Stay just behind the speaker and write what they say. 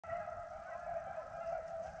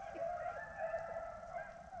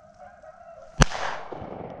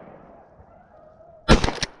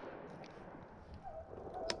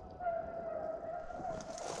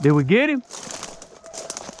Did we get him?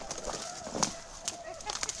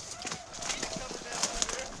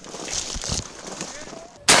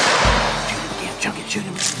 Chunky, shoot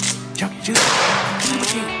him. Chunky, shoot him.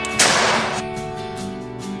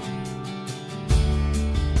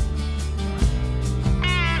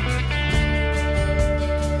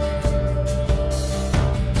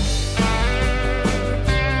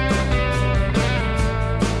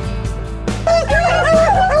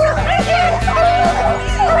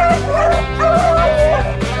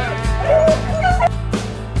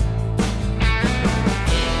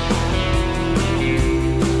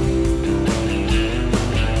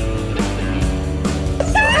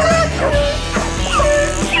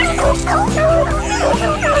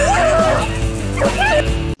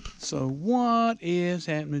 So what is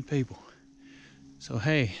happening, people? So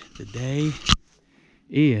hey, today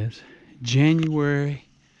is January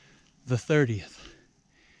the 30th.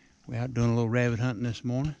 We're out doing a little rabbit hunting this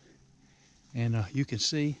morning, and you can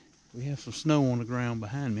see we have some snow on the ground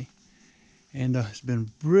behind me, and it's been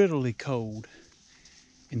brutally cold,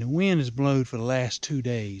 and the wind has blown for the last 2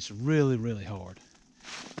 days really hard,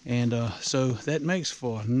 and so that makes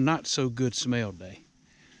for a not so good smell day.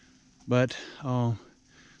 But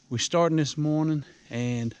we're starting this morning,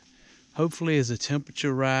 and hopefully as the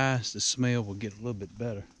temperature rises, the smell will get a little bit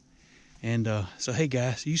better. And so hey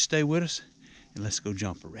guys, you stay with us and let's go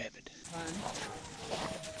jump a rabbit.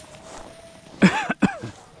 Is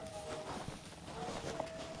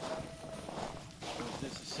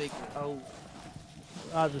this a secret hole?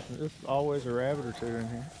 There's always a rabbit or two in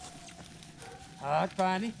here. I'd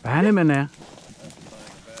find him. Find him in there.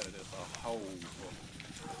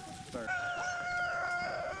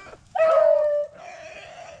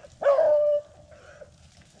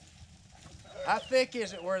 How thick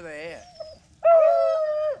is it where they at?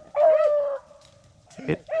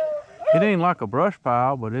 It ain't like a brush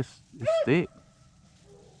pile, but it's thick.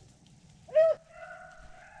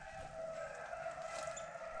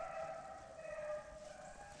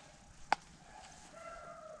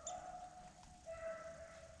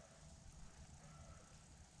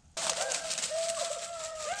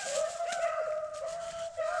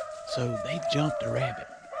 So they jumped a rabbit.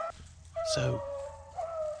 So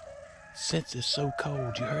since it's so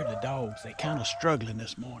cold, you heard the dogs, they kind of struggling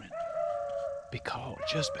this morning.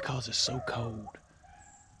 Just because it's so cold.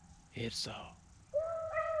 It's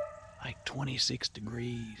like 26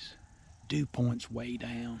 degrees. Dew point's way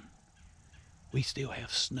down. We still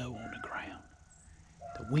have snow on the ground.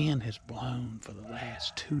 The wind has blown for the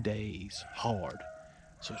last 2 days hard.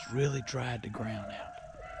 So it's really dried the ground out,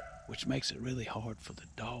 which makes it really hard for the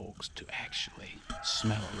dogs to actually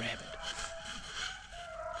smell a rabbit.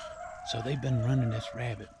 So they've been running this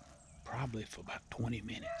rabbit probably for about 20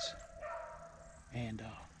 minutes. And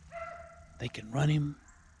they can run him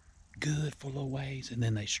good for a little ways, and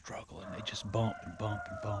then they struggle and they just bump and bump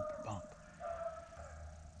and bump and bump.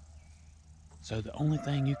 So the only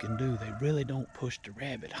thing you can do, they really don't push the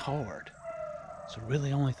rabbit hard. So really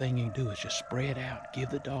the only thing you can do is just spread out, give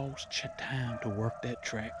the dogs time to work that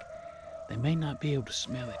track. They may not be able to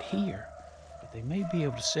smell it here, but they may be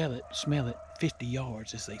able to smell it 50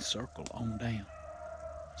 yards as they circle on down.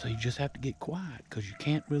 So you just have to get quiet, because you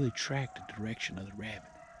can't really track the direction of the rabbit.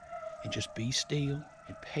 And just be still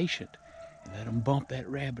and patient and let them bump that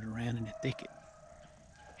rabbit around in the thicket.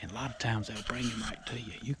 And a lot of times they'll bring him right to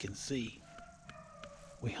you. You can see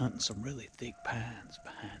we're hunting some really thick pines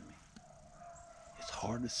behind me. It's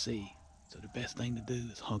hard to see, so the best thing to do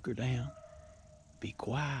is hunker down, be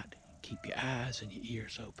quiet, keep your eyes and your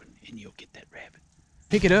ears open, and you'll get that rabbit.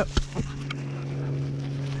 Pick it up.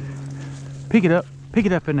 Pick it up. Pick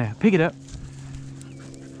it up in there. Pick it up.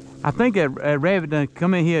 I think that rabbit done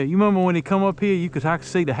come in here. You remember when he come up here, I could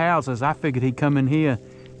see the houses. I figured he'd come in here,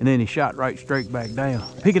 and then he shot right straight back down.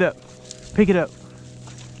 Pick it up. Pick it up.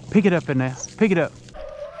 Pick it up in there. Pick it up.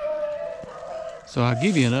 So I'll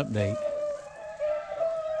give you an update.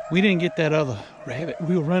 We didn't get that other rabbit.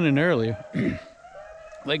 We were running earlier.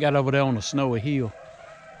 They got over there on a snowy hill.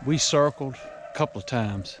 We circled a couple of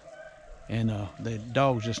times, and the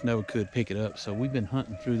dogs just never could pick it up. So we've been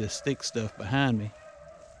hunting through this thick stuff behind me,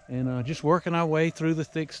 and just working our way through the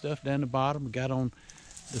thick stuff down the bottom. We got on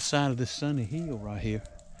the side of this sunny hill right here,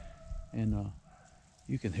 and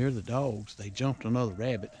you can hear the dogs. They jumped another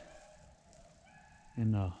rabbit,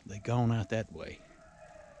 and they gone out that way.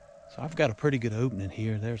 So I've got a pretty good opening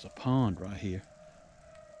here. There's a pond right here,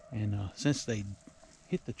 and since they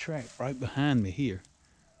hit the track right behind me here,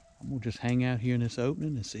 I'm gonna just hang out here in this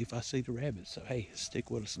opening and see if I see the rabbit. So hey,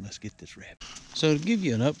 stick with us and let's get this rabbit. So to give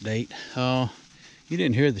you an update, you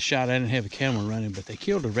didn't hear the shot. I didn't have a camera running, but they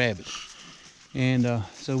killed a rabbit. And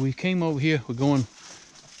so we came over here. We're going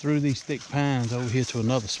through these thick pines over here to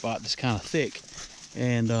another spot that's kind of thick.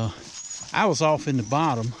 And I was off in the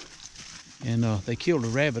bottom, and they killed a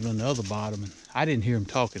rabbit on the other bottom, and I didn't hear them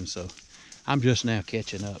talking, so I'm just now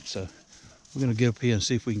catching up. So we're gonna get up here and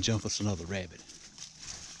see if we can jump us another rabbit.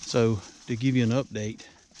 So to give you an update,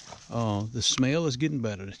 the smell is getting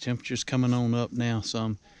better. The temperature's coming on up now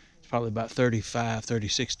some. It's probably about 35,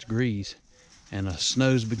 36 degrees, and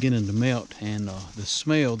snow's beginning to melt, and the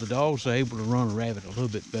smell, the dogs are able to run a rabbit a little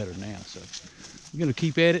bit better now. So we're gonna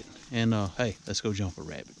keep at it, and hey, let's go jump a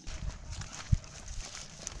rabbit.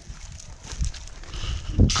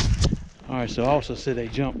 All right, so I also see they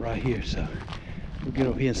jump right here, so we'll get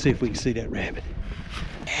over here and see if we can see that rabbit.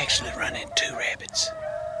 Actually running 2 rabbits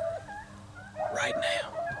right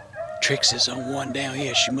now. Trixie's on one down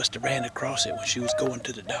here. She must have ran across it when she was going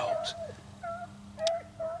to the dogs.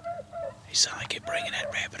 He sounded like he's bringing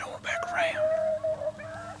that rabbit on back around.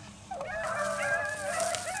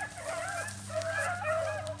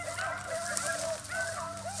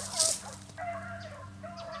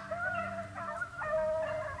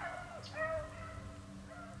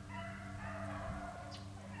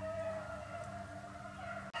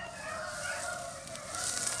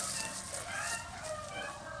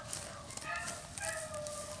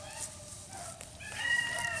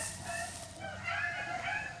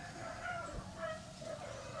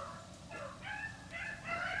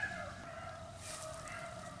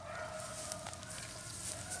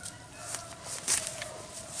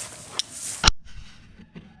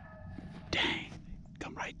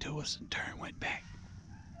 Right to us and turn, went back.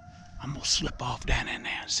 I'm gonna slip off down in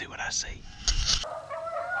there and see what I see.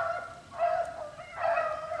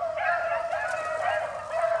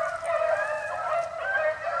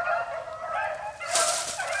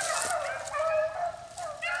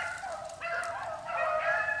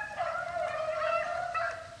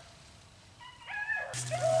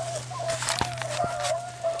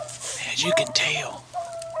 As you can tell,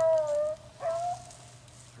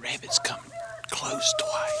 rabbits come close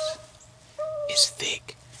twice. It's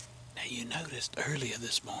thick. Now you noticed earlier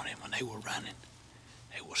this morning when they were running,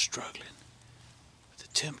 they were struggling. But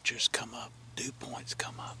the temperatures come up, dew points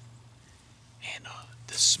come up, and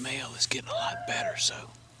the smell is getting a lot better. So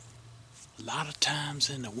a lot of times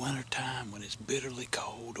in the winter time when it's bitterly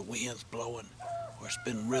cold, the wind's blowing, or it's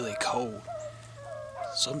been really cold,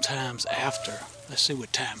 sometimes after, let's see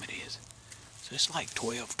what time it is. So it's like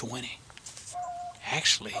 12:20.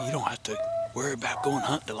 Actually, you don't have to worry about going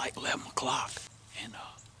hunting till like 11 o'clock. And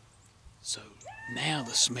so now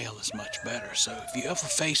the smell is much better. So if you ever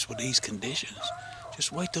faced with these conditions,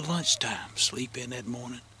 just wait till lunchtime, sleep in that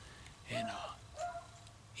morning, and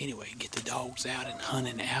anyway, get the dogs out and hunt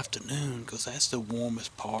in the afternoon, because that's the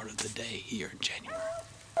warmest part of the day here in January.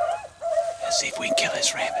 Let's see if we can kill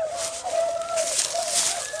this rabbit.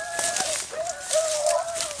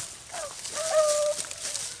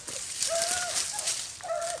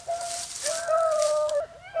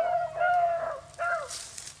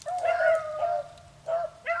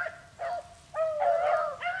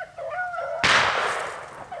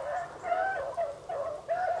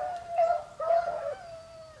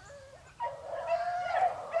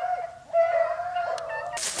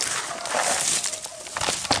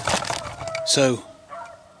 So,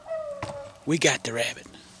 we got the rabbit.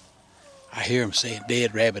 I hear them saying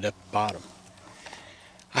dead rabbit up the bottom.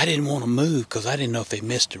 I didn't want to move because I didn't know if they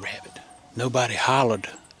missed the rabbit. Nobody hollered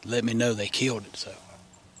to let me know they killed it. So,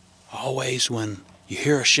 always when you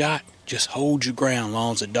hear a shot, just hold your ground as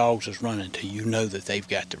long as the dogs is running until you know that they've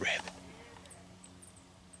got the rabbit.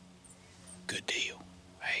 Good deal.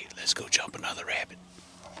 Hey, let's go jump another rabbit.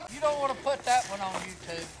 You don't want to put that one on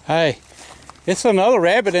YouTube. Hey. It's another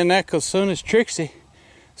rabbit in there, because as soon as Trixie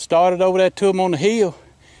started over there to him on the hill,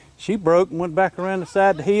 she broke and went back around the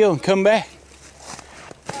side of the hill and come back.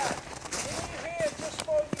 Didn't you hear it just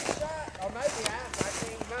before you shot? Or maybe after, I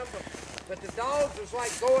can't remember. But the dogs was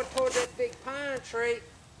like going toward that big pine tree,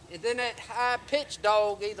 and then that high-pitched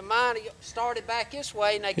dog, either mine or started back this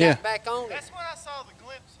way, and they got back on it. That's when I saw the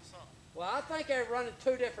glimpse of something. Well, I think they're running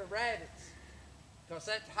 2 different rabbits. Because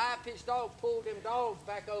that high-pitched dog pulled them dogs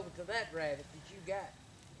back over to that rabbit that you got.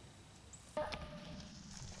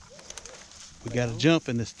 We got a jump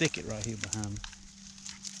in this thicket right here behind me.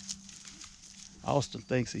 Austin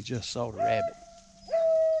thinks he just saw the rabbit.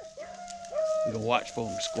 We're going to watch for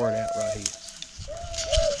him to squirt out right here.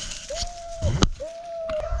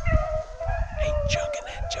 Ain't junking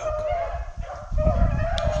that joker.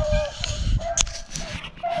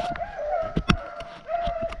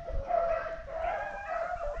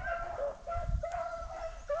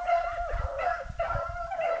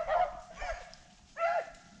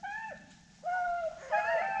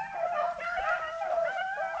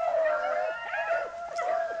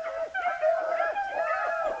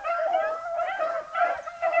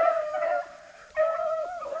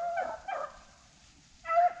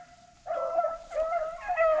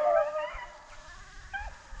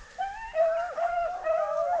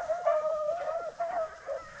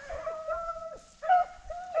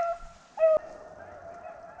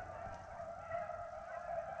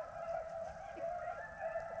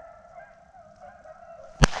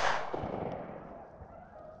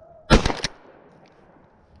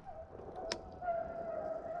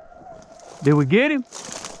 Did we get him?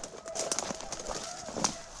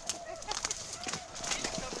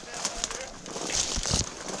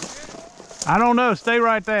 I don't know. Stay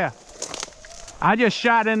right there. I just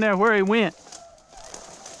shot in there where he went.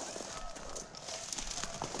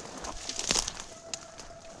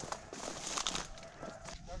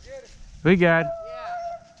 We got it.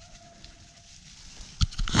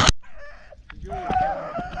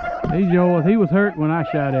 He's yours. He was hurt when I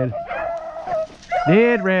shot at him.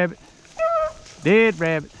 Dead rabbit. Dead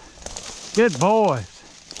rabbit. Good boys.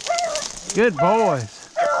 Good boys.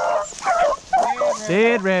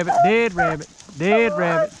 Dead rabbit. Dead rabbit. Dead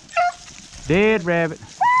rabbit. Dead rabbit.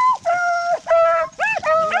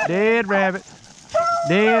 Dead rabbit.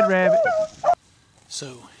 Dead rabbit.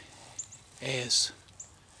 So, as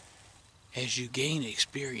you gain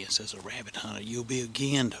experience as a rabbit hunter, you'll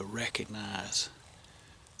begin to recognize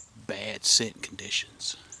bad scent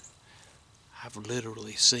conditions. I've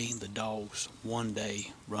literally seen the dogs one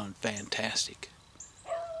day run fantastic.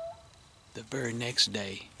 The very next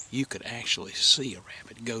day, you could actually see a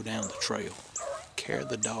rabbit go down the trail, carry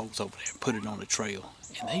the dogs over there, put it on the trail,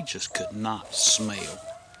 and they just could not smell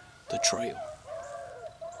the trail.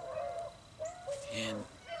 And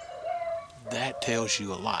that tells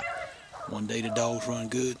you a lot. One day the dogs run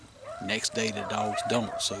good, next day the dogs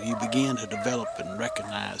don't. So you begin to develop and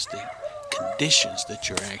recognize the conditions that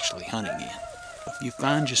you're actually hunting in. If you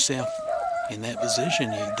find yourself in that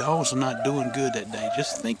position, your dogs are not doing good that day,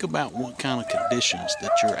 just think about what kind of conditions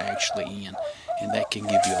that you're actually in, and that can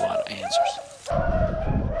give you a lot of answers.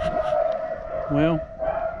 Well,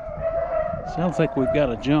 sounds like we've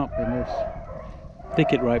got a jump in this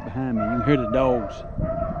thicket right behind me. You can hear the dogs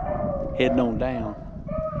heading on down.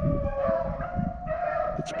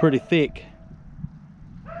 It's pretty thick.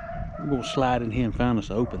 We're gonna slide in here and find us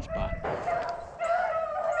an open spot.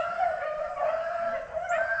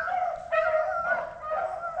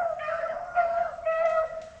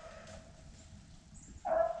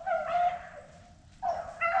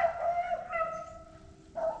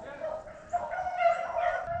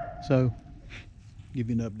 So, give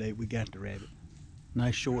you an update. We got the rabbit.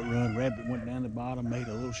 Nice short run. Rabbit went down the bottom, made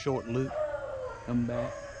a little short loop, come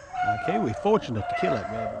back. Okay, we're fortunate to kill that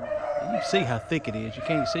rabbit. You can see how thick it is. You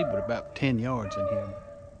can't see but about 10 yards in here.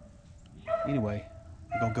 Anyway,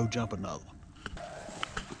 we're gonna go jump another one.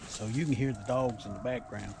 So you can hear the dogs in the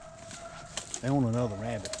background. They want another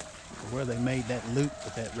rabbit. Where they made that loop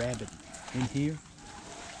with that rabbit in here,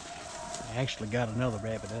 they actually got another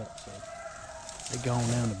rabbit up. So they gone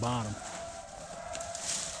down the bottom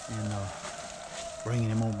and bringing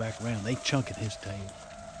him on back around. They chunking his tail.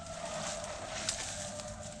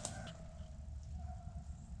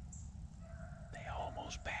 They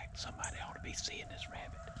almost back. Somebody ought to be seeing this rabbit.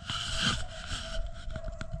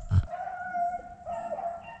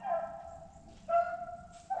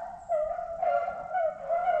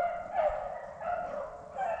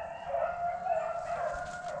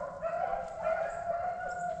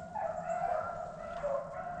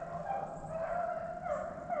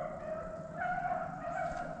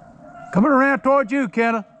 Coming around towards you,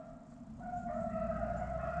 Kenna.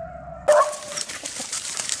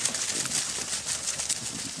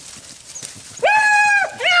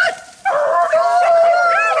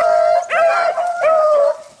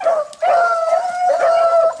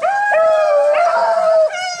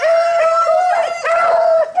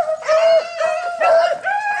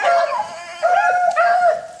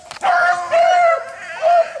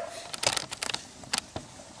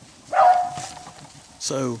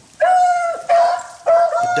 So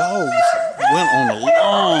the dogs went on a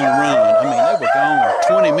long run. I mean, they were gone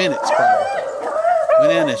 20 minutes probably.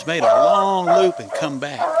 Went in and made a long loop and come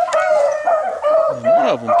back. And one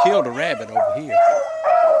of them killed a rabbit over here.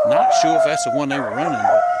 Not sure if that's the one they were running,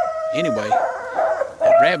 but anyway,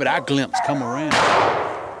 that rabbit I glimpsed come around.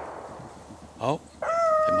 Oh,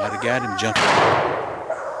 they might have got him jumping.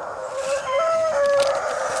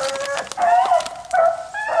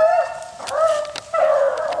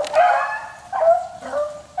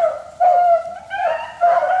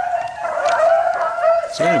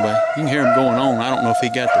 So anyway, you can hear him going on. I don't know if he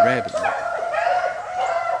got the rabbit.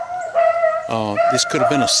 This could have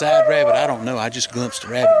been a side rabbit. I don't know. I just glimpsed the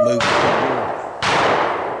rabbit moving.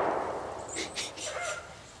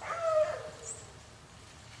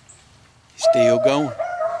 He's still going.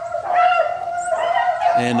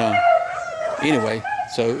 And anyway,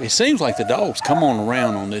 so it seems like the dogs come on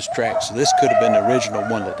around on this track. So this could have been the original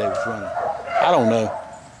one that they was running. I don't know.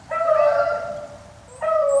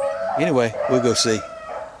 Anyway, we'll go see.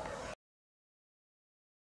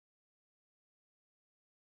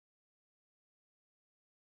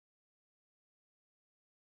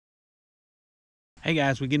 Hey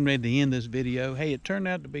guys, we're getting ready to end this video. Hey, it turned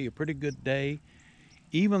out to be a pretty good day.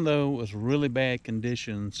 Even though it was really bad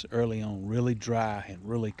conditions early on, really dry and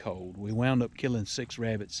really cold. We wound up killing 6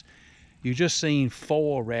 rabbits. You just seen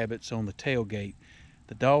 4 rabbits on the tailgate.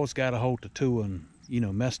 The dogs got a hold of 2 and,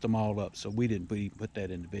 messed them all up. So we didn't put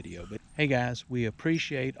that in the video. But hey guys, we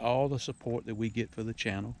appreciate all the support that we get for the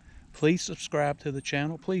channel. Please subscribe to the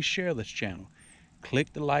channel. Please share this channel.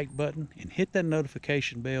 Click the like button and hit that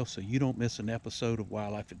notification bell so you don't miss an episode of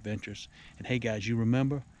Wildlife Adventures. And hey guys, you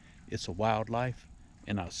remember, it's a wild life,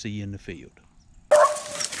 and I'll see you in the field.